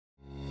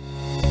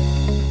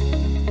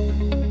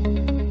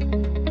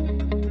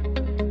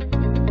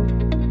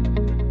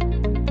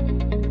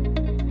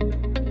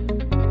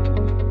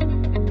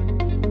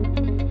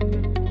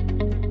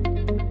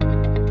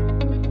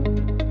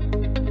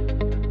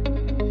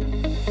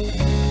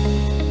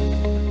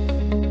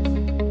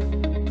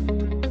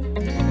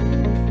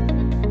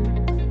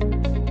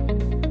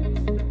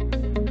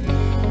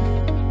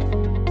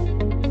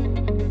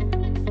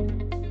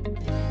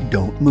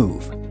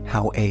Move,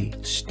 how a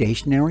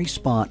stationary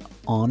spot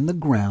on the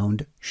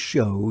ground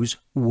shows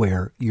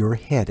where you're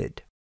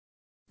headed.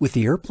 With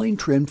the airplane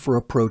trimmed for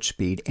approach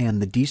speed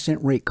and the descent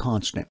rate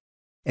constant,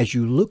 as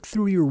you look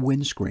through your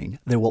windscreen,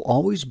 there will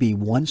always be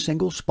one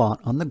single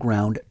spot on the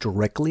ground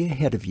directly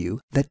ahead of you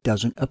that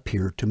doesn't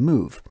appear to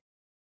move.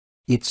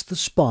 It's the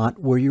spot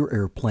where your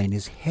airplane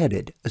is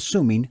headed,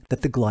 assuming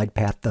that the glide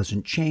path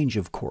doesn't change,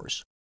 of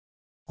course.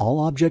 All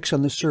objects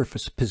on the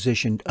surface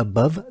positioned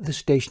above the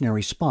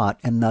stationary spot,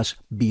 and thus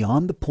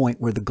beyond the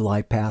point where the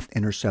glide path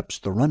intercepts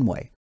the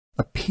runway,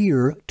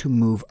 appear to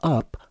move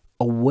up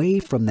away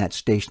from that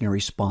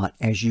stationary spot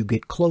as you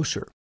get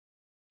closer.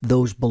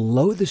 Those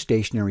below the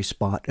stationary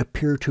spot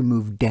appear to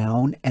move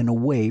down and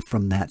away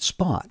from that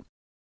spot.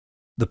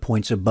 The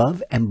points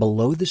above and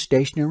below the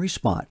stationary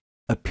spot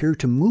appear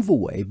to move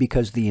away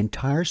because the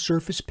entire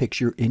surface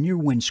picture in your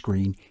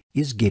windscreen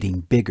is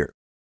getting bigger.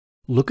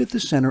 Look at the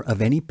center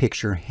of any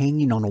picture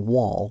hanging on a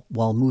wall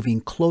while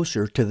moving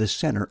closer to the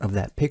center of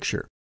that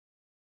picture.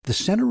 The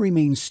center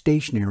remains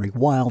stationary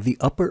while the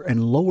upper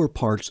and lower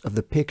parts of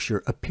the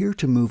picture appear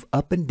to move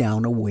up and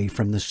down away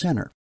from the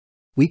center.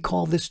 We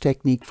call this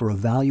technique for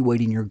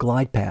evaluating your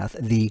glide path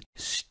the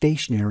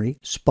stationary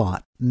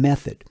spot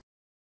method.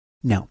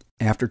 Now,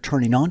 after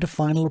turning on to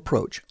final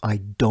approach, I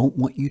don't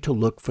want you to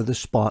look for the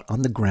spot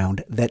on the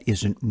ground that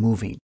isn't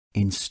moving.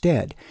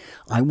 Instead,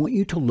 I want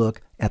you to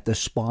look at the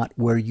spot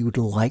where you'd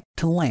like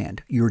to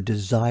land, your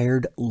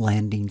desired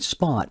landing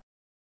spot,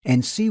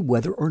 and see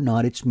whether or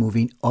not it's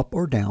moving up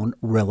or down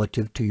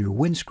relative to your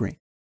windscreen.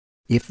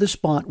 If the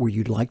spot where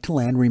you'd like to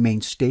land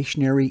remains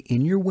stationary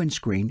in your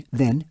windscreen,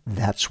 then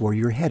that's where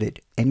you're headed,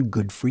 and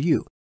good for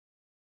you.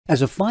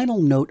 As a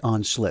final note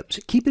on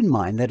slips, keep in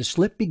mind that a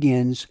slip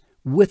begins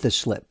with a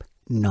slip,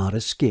 not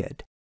a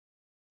skid.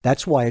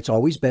 That's why it's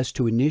always best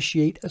to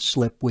initiate a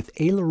slip with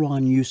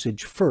aileron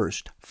usage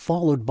first,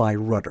 followed by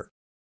rudder.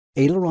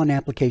 Aileron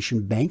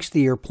application banks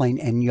the airplane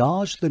and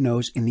yaws the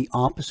nose in the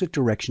opposite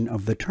direction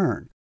of the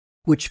turn,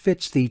 which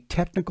fits the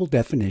technical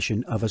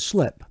definition of a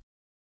slip.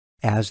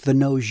 As the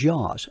nose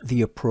yaws,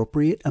 the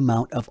appropriate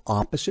amount of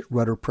opposite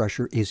rudder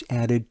pressure is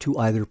added to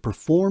either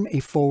perform a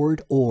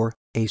forward or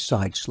a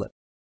side slip.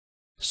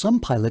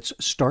 Some pilots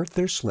start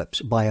their slips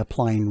by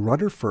applying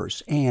rudder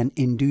first and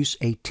induce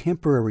a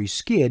temporary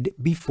skid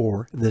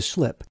before the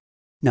slip.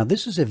 Now,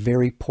 this is a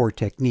very poor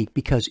technique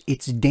because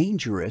it's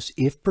dangerous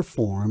if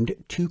performed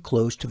too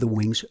close to the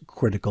wing's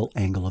critical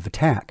angle of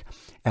attack.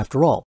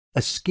 After all,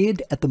 a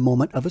skid at the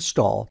moment of a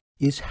stall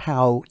is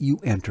how you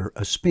enter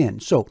a spin.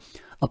 So,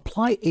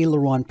 apply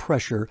aileron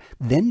pressure,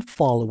 then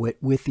follow it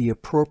with the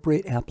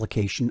appropriate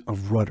application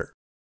of rudder.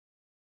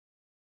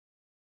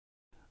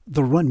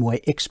 The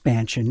runway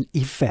expansion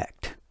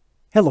effect.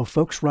 Hello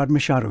folks, Rod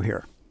Machado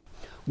here.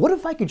 What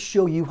if I could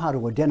show you how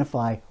to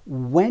identify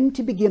when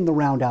to begin the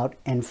round out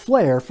and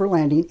flare for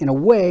landing in a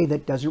way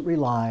that doesn't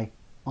rely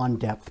on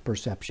depth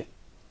perception?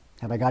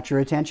 Have I got your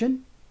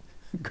attention?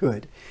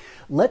 Good.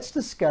 Let's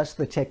discuss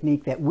the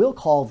technique that we'll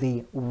call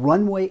the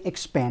runway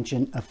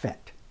expansion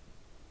effect.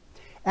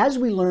 As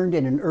we learned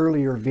in an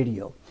earlier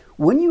video,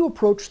 when you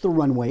approach the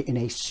runway in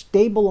a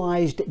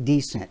stabilized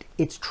descent,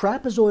 its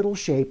trapezoidal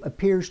shape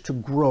appears to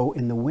grow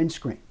in the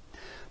windscreen.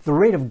 The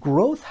rate of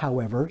growth,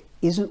 however,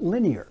 isn't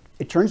linear.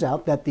 It turns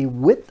out that the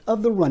width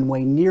of the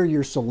runway near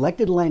your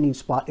selected landing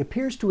spot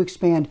appears to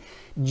expand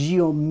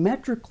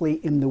geometrically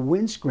in the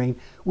windscreen,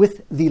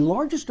 with the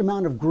largest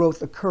amount of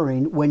growth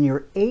occurring when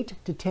you're 8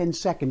 to 10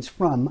 seconds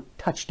from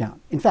touchdown.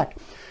 In fact,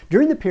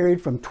 during the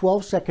period from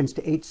 12 seconds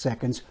to 8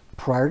 seconds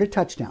prior to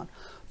touchdown,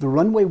 the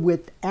runway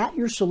width at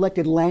your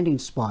selected landing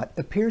spot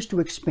appears to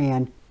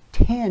expand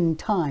 10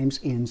 times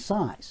in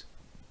size.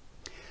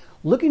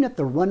 Looking at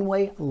the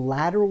runway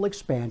lateral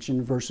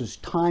expansion versus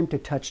time to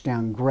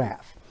touchdown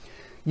graph,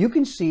 you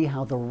can see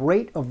how the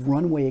rate of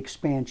runway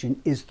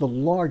expansion is the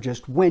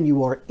largest when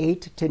you are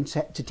 8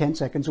 to 10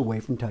 seconds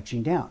away from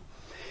touching down.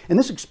 And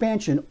this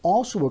expansion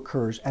also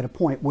occurs at a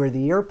point where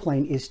the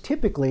airplane is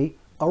typically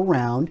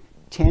around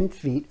 10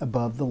 feet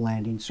above the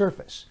landing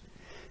surface.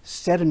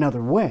 Said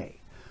another way,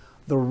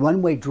 the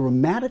runway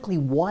dramatically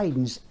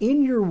widens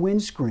in your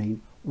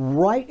windscreen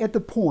right at the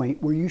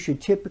point where you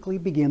should typically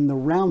begin the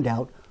round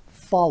out,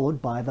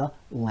 followed by the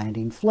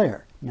landing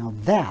flare. Now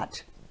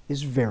that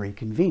is very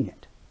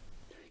convenient.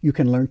 You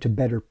can learn to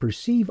better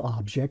perceive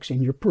objects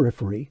in your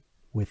periphery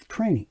with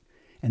training,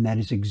 and that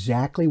is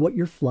exactly what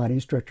your flight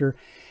instructor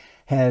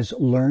has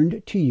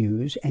learned to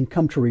use and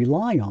come to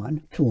rely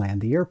on to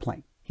land the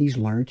airplane. He's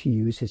learned to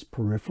use his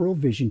peripheral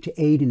vision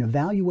to aid in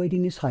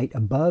evaluating his height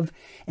above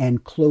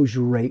and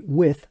closure rate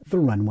with the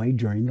runway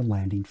during the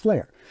landing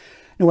flare.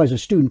 Now, as a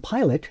student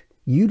pilot,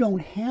 you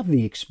don't have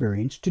the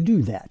experience to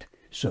do that.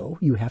 So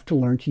you have to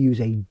learn to use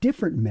a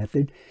different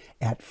method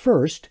at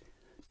first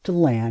to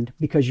land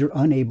because you're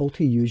unable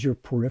to use your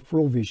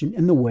peripheral vision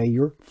in the way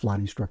your flight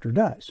instructor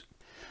does.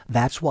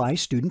 That's why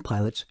student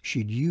pilots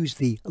should use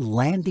the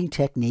landing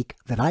technique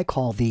that I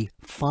call the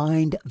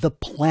find the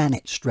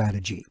planet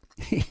strategy.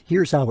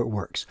 Here's how it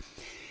works.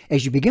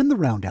 As you begin the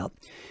round out,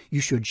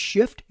 you should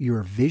shift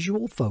your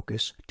visual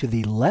focus to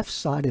the left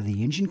side of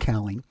the engine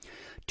cowling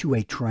to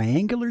a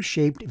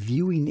triangular-shaped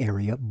viewing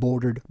area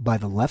bordered by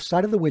the left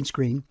side of the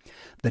windscreen,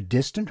 the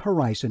distant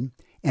horizon,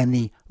 and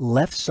the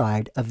left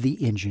side of the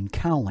engine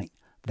cowling.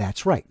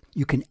 That's right,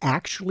 you can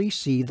actually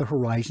see the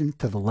horizon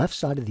to the left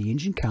side of the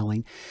engine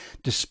cowling,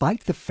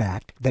 despite the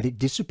fact that it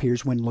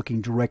disappears when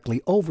looking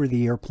directly over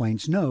the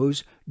airplane's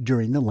nose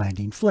during the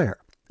landing flare.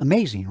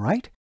 Amazing,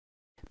 right?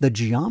 The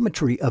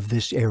geometry of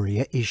this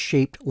area is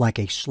shaped like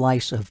a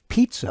slice of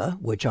pizza,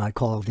 which I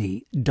call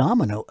the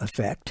domino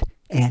effect,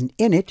 and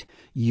in it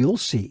you'll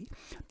see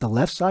the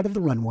left side of the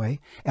runway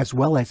as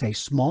well as a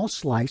small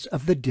slice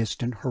of the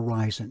distant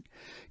horizon.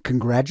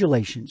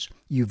 Congratulations,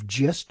 you've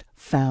just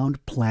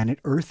found planet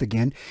Earth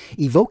again,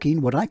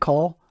 evoking what I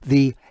call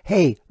the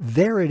 "hey,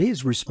 there it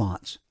is"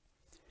 response.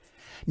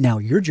 Now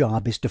your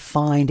job is to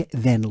find,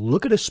 then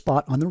look at a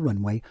spot on the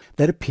runway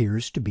that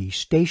appears to be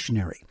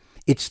stationary.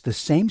 It's the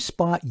same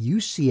spot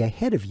you see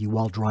ahead of you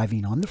while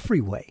driving on the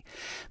freeway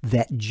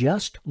that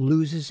just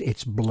loses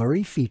its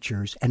blurry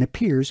features and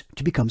appears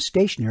to become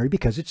stationary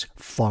because it's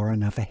far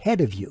enough ahead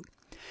of you.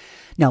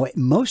 Now, at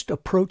most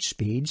approach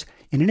speeds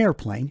in an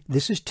airplane,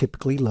 this is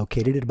typically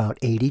located at about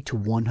 80 to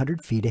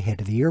 100 feet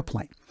ahead of the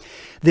airplane.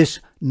 This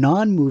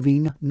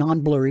non-moving,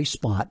 non-blurry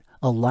spot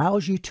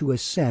allows you to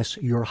assess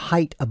your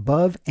height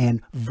above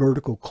and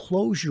vertical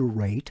closure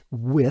rate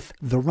with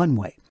the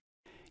runway.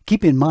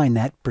 Keep in mind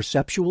that,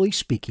 perceptually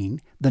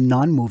speaking, the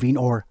non-moving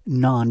or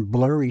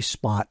non-blurry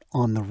spot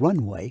on the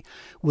runway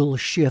will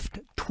shift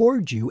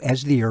towards you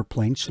as the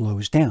airplane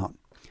slows down.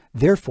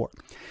 Therefore,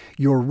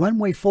 your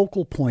runway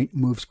focal point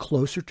moves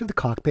closer to the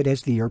cockpit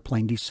as the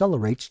airplane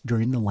decelerates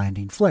during the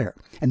landing flare,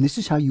 and this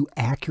is how you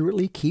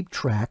accurately keep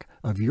track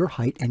of your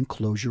height and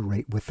closure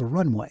rate with the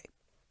runway.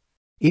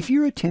 If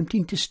you're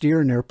attempting to steer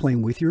an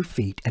airplane with your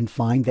feet and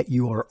find that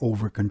you are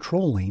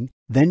over-controlling,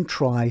 then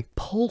try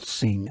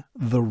pulsing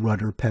the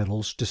rudder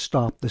pedals to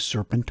stop the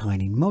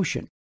serpentining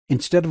motion.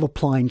 Instead of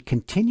applying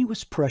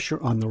continuous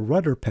pressure on the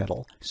rudder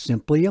pedal,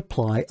 simply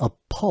apply a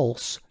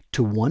pulse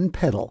to one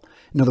pedal.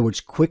 In other words,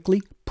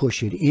 quickly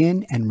push it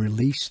in and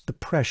release the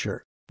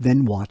pressure.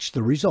 Then watch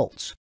the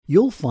results.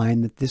 You'll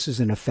find that this is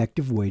an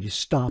effective way to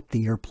stop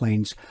the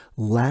airplane's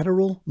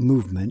lateral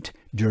movement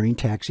during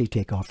taxi,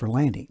 takeoff, or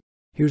landing.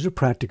 Here's a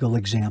practical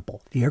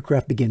example. The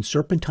aircraft begins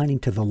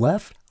serpentining to the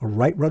left, a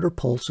right rudder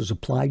pulse is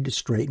applied to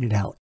straighten it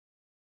out.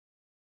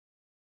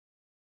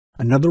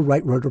 Another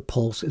right rudder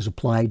pulse is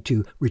applied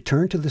to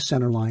return to the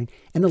center line,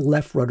 and a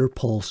left rudder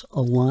pulse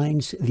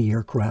aligns the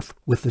aircraft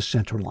with the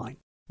center line.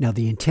 Now,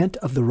 the intent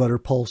of the rudder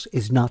pulse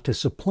is not to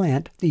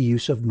supplant the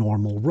use of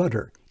normal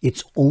rudder.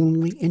 It's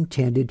only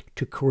intended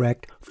to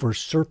correct for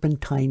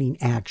serpentining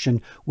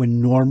action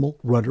when normal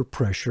rudder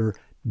pressure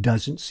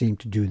doesn't seem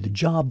to do the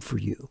job for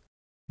you.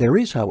 There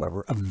is,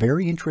 however, a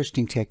very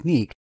interesting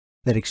technique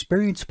that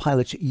experienced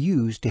pilots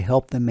use to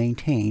help them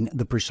maintain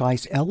the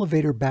precise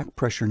elevator back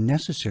pressure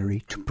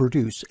necessary to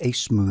produce a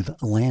smooth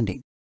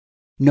landing.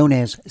 Known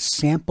as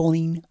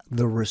sampling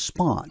the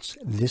response,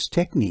 this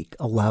technique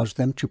allows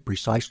them to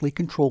precisely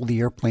control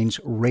the airplane's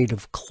rate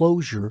of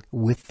closure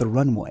with the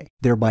runway,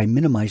 thereby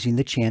minimizing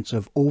the chance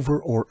of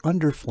over or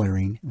under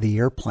flaring the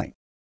airplane.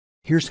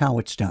 Here's how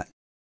it's done.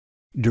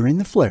 During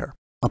the flare,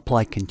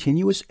 apply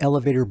continuous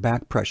elevator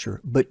back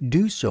pressure, but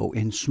do so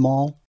in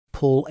small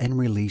pull and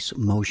release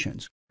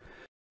motions.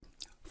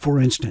 For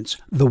instance,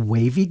 the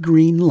wavy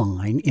green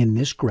line in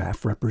this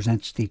graph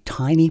represents the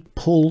tiny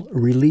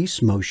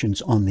pull-release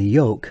motions on the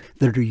yoke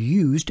that are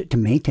used to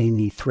maintain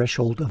the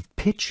threshold of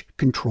pitch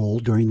control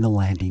during the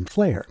landing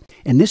flare.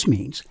 And this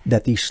means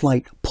that the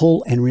slight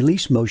pull and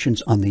release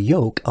motions on the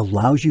yoke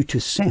allows you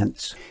to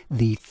sense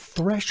the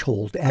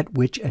threshold at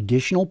which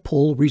additional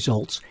pull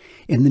results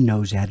in the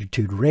nose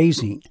attitude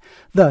raising,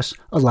 thus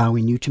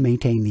allowing you to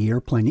maintain the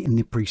airplane in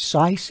the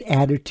precise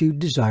attitude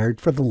desired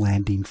for the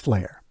landing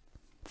flare.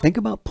 Think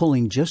about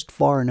pulling just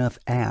far enough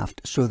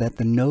aft so that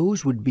the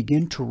nose would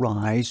begin to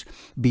rise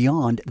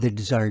beyond the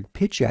desired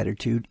pitch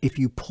attitude if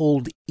you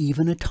pulled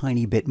even a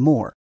tiny bit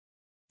more.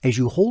 As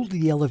you hold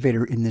the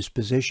elevator in this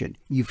position,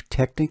 you've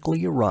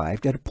technically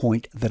arrived at a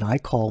point that I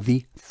call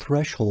the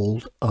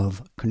threshold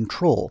of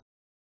control,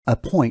 a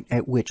point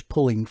at which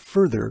pulling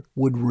further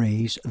would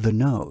raise the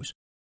nose.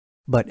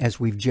 But as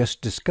we've just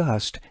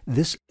discussed,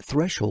 this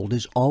threshold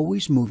is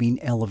always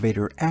moving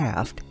elevator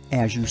aft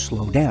as you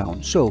slow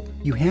down. So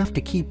you have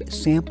to keep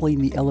sampling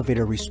the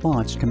elevator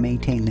response to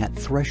maintain that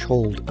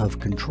threshold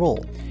of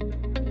control.